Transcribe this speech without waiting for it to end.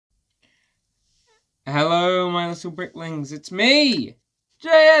Hello, my little bricklings. It's me,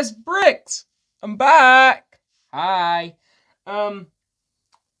 JSbricks. I'm back. Hi. Um.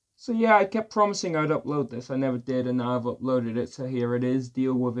 So yeah, I kept promising I'd upload this. I never did, and now I've uploaded it. So here it is.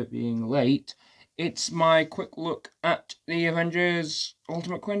 Deal with it being late. It's my quick look at the Avengers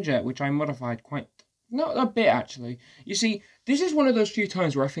Ultimate Quinjet, which I modified quite not a bit actually. You see, this is one of those few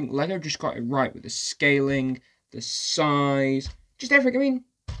times where I think LEGO just got it right with the scaling, the size, just everything. I mean,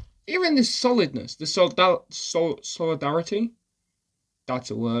 even the solidness, the solidarity, that's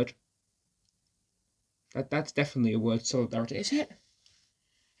a word. That's definitely a word, solidarity. Is it?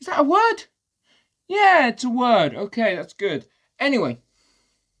 Is that a word? Yeah, it's a word. Okay, that's good. Anyway,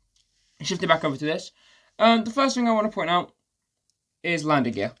 shifting back over to this. The first thing I want to point out is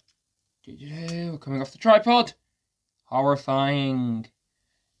landing gear. We're coming off the tripod. Horrifying.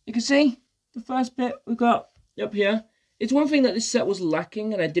 You can see the first bit we've got up here. It's one thing that this set was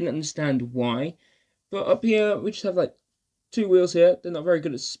lacking, and I didn't understand why. But up here, we just have like two wheels here. They're not very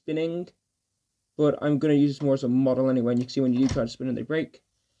good at spinning, but I'm going to use this more as a model anyway. And you can see when you do try to spin it, they break.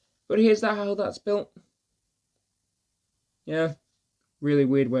 But here's how that's built. Yeah, really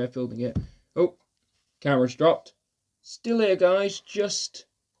weird way of building it. Oh, camera's dropped. Still here, guys. Just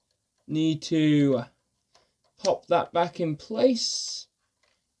need to pop that back in place.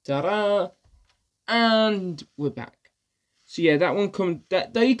 Ta-da! And we're back. So yeah, that one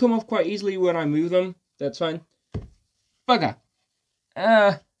they come off quite easily when I move them. That's fine. Bugger.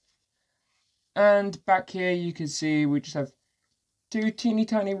 And back here you can see we just have two teeny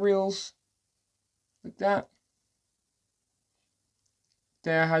tiny reels like that.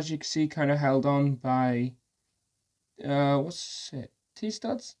 There, as you can see, kind of held on by what's it?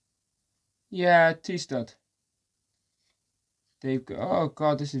 T-studs? Yeah, T-stud. They've got, oh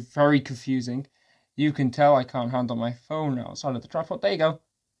god, this is very confusing. You can tell I can't handle my phone outside of the tripod. There you go.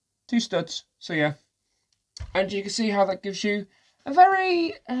 Two studs. So yeah. And you can see how that gives you a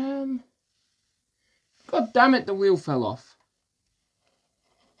very god damn it, the wheel fell off.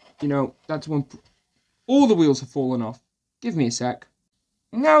 You know, that's when all the wheels have fallen off. Give me a sec.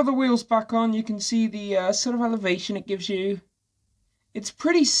 Now the wheel's back on, you can see the sort of elevation it gives you. It's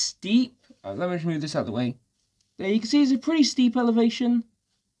pretty steep. Let me just move this out of the way. There you can see it's a pretty steep elevation.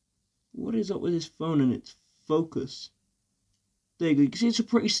 What is up with this phone and its focus? There you go, you can see it's a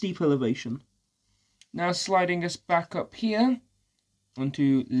pretty steep elevation. Now sliding us back up here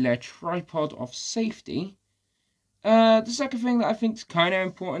onto the tripod of safety. The second thing that I think is kind of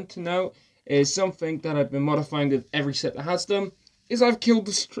important to note is something that I've been modifying with every set that has them. I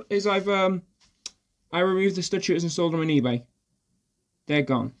removed the stud shooters and sold them on eBay. They're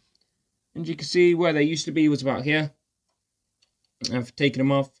gone. And you can see where they used to be was about here. I've taken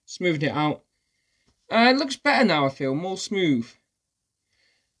them off, smoothed it out. It looks better now, I feel, more smooth.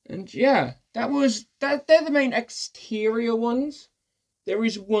 And yeah, they're the main exterior ones. There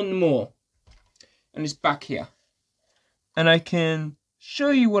is one more, and it's back here. And I can show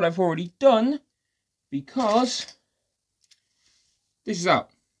you what I've already done, because this is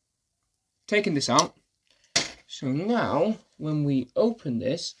out. Taking this out. So now, when we open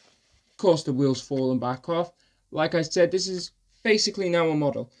this, of course the wheel's fallen back off. Like I said, this is basically now a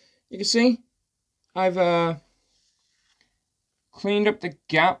model. You can see I've cleaned up the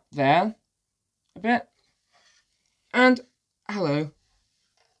gap there a bit, and hello,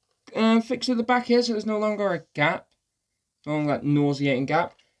 fixed at the back here so there's no longer a gap, no longer that nauseating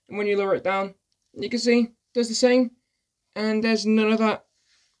gap. And when you lower it down, you can see it does the same, and there's none of that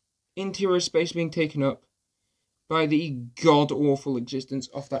interior space being taken up by the god-awful existence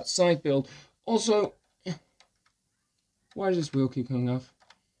of that side build. Also, why does this wheel keep coming off?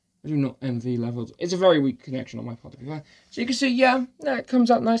 I do not envy levels. It's a very weak connection on my part, to be fair. So you can see, yeah, it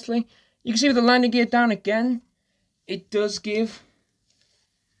comes out nicely. You can see with the landing gear down again, it does give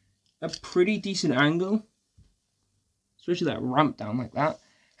a pretty decent angle. Especially that ramp down like that.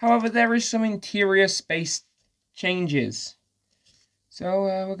 However, there is some interior space changes. So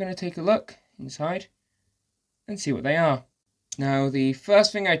we're going to take a look inside and see what they are. Now, the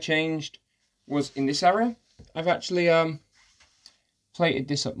first thing I changed was in this area. I've actually plated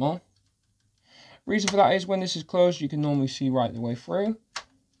this up more. Reason for that is when this is closed, you can normally see right the way through.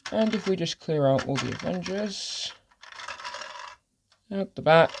 And if we just clear out all the Avengers, out the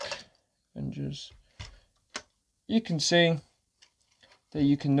back, Avengers, you can see that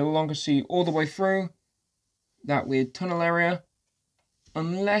you can no longer see all the way through that weird tunnel area,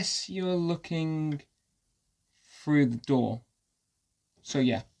 unless you're looking through the door. So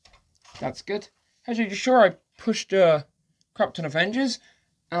yeah, that's good. Actually, you sure I pushed crap ton Avengers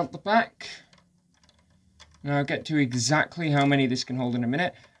out the back. Now I'll get to exactly how many this can hold in a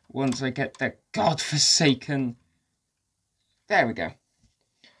minute. once I get that godforsaken... There we go.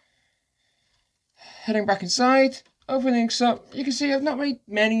 Heading back inside, opening this up, you can see I've not made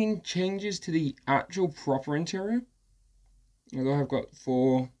many changes to the actual proper interior. Although I've got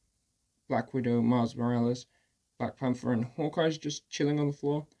 4 Black Widow, Miles Morales, Black Panther and Hawkeye's just chilling on the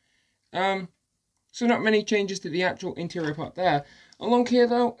floor. So not many changes to the actual interior part there. Along here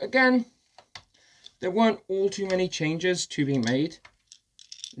though, again, there weren't all too many changes to be made.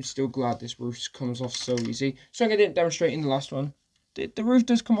 I'm still glad this roof comes off so easy. Something I didn't demonstrate in the last one. The roof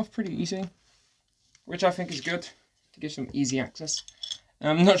does come off pretty easy, which I think is good to give some easy access.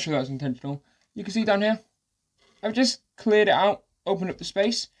 I'm not sure that was intentional. You can see down here, I've just cleared it out, opened up the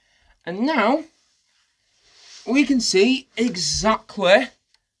space, and now we can see exactly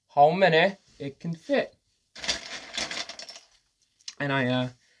how many it can fit. And I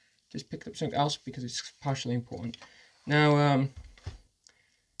just picked up something else because it's partially important. Now,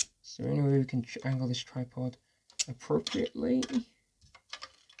 is there any way we can angle this tripod appropriately?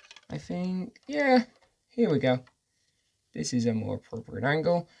 I think, yeah, here we go. This is a more appropriate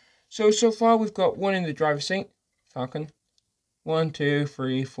angle. So far we've got 1 in the driver's seat, Falcon. 1, 2,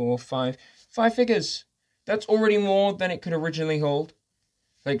 3, 4, 5. 5 figures. That's already more than it could originally hold.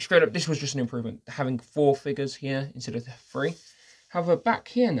 Like, straight up, this was just an improvement. Having 4 figures here instead of 3. However, back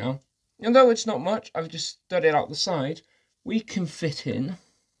here now, although it's not much, I've just studied out the side, we can fit in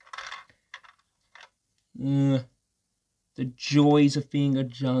the joys of being a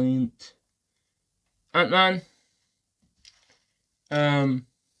giant. Ant-Man.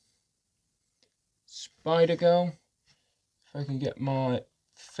 Spider-Girl. If I can get my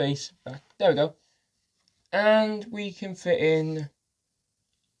face back. There we go. And we can fit in...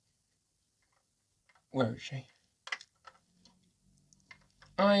 Where is she?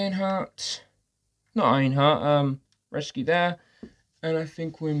 Ironheart. Not Ironheart. Rescue there. And I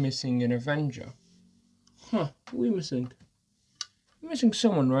think we're missing an Avenger. Huh. What are we missing? We're missing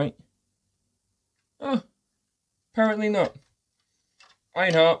someone, right? Oh. Apparently not.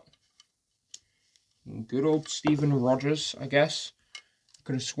 Ironheart. Good old Stephen Rogers, I guess. I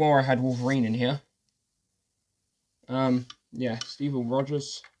could have swore I had Wolverine in here. Yeah, Stephen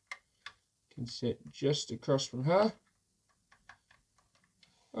Rogers can sit just across from her.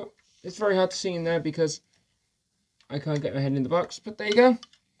 Oh, it's very hard to see in there because I can't get my head in the box, but there you go.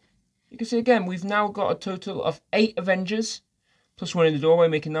 You can see again, we've now got a total of 8 Avengers, plus 1 in the doorway,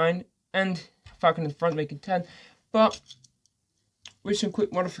 making 9, and Falcon in the front, making 10. But with some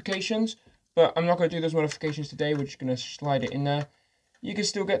quick modifications, but I'm not going to do those modifications today, we're just going to slide it in there. You can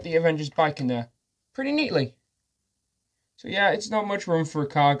still get the Avengers bike in there pretty neatly. So yeah, it's not much room for a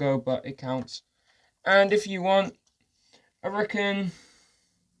cargo, but it counts. And if you want, I reckon,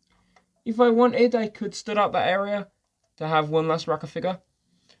 if I wanted, I could stud out that area to have one last rack of figure.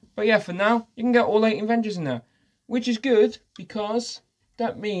 But yeah, for now, you can get all 8 Avengers in there, which is good because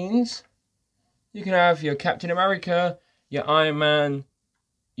that means you can have your Captain America, your Iron Man,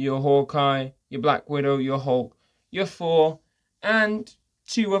 your Hawkeye, your Black Widow, your Hulk, your Thor, and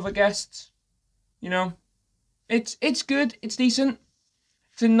 2 other guests. You know, it's good, it's decent.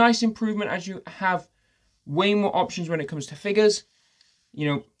 It's a nice improvement as you have way more options when it comes to figures, you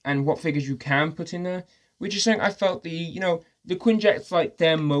know, and what figures you can put in there. Which is something I felt the quinjet's like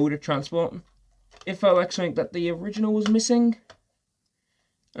their mode of transport. It felt like something that the original was missing.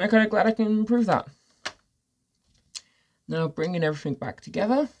 And I'm kind of glad I can improve that. Now bringing everything back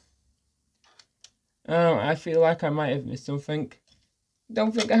together. I feel like I might have missed something.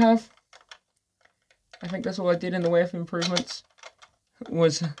 Don't think I have. I think that's all I did in the way of improvements.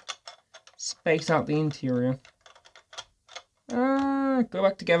 Was space out the interior. Go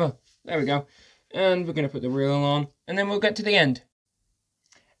back together. There we go. And we're going to put the reel on. And then we'll get to the end.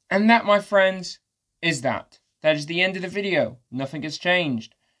 And that, my friends, is that. That is the end of the video. Nothing has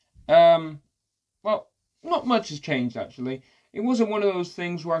changed. Well, not much has changed, actually. It wasn't one of those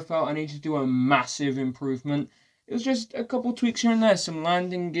things where I felt I needed to do a massive improvement. It was just a couple tweaks here and there. Some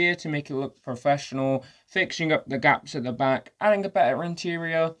landing gear to make it look professional. Fixing up the gaps at the back. Adding a better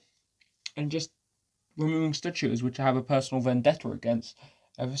interior. And just removing stitches, which I have a personal vendetta against.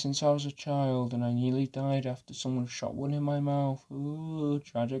 Ever since I was a child and I nearly died after someone shot one in my mouth. Ooh,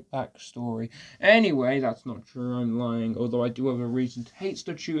 tragic backstory. Anyway, that's not true, I'm lying. Although I do have a reason to hate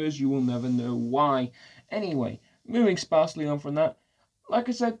stud shooters, you will never know why. Anyway, moving sparsely on from that. Like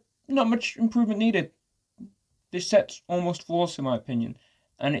I said, not much improvement needed. This set's almost flawless in my opinion.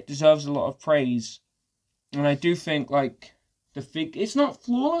 And it deserves a lot of praise. And I do think, like, it's not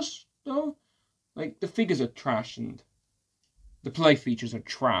flawless, though. Like, the figures are trash and the play features are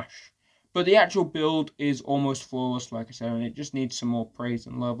trash. But the actual build is almost flawless, like I said, and it just needs some more praise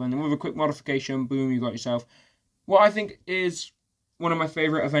and love. And with a quick modification, boom, you got yourself what I think is one of my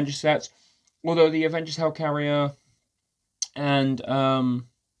favourite Avengers sets. Although the Avengers Helicarrier and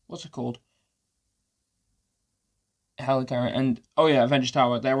what's it called? Helicarrier and Avengers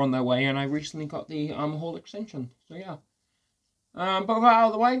Tower, they're on their way, and I recently got the Hall extension. So yeah. But with that out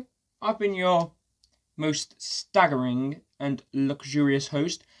of the way, I've been your most staggering and luxurious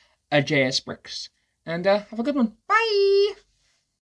host, JSbricks. And have a good one. Bye!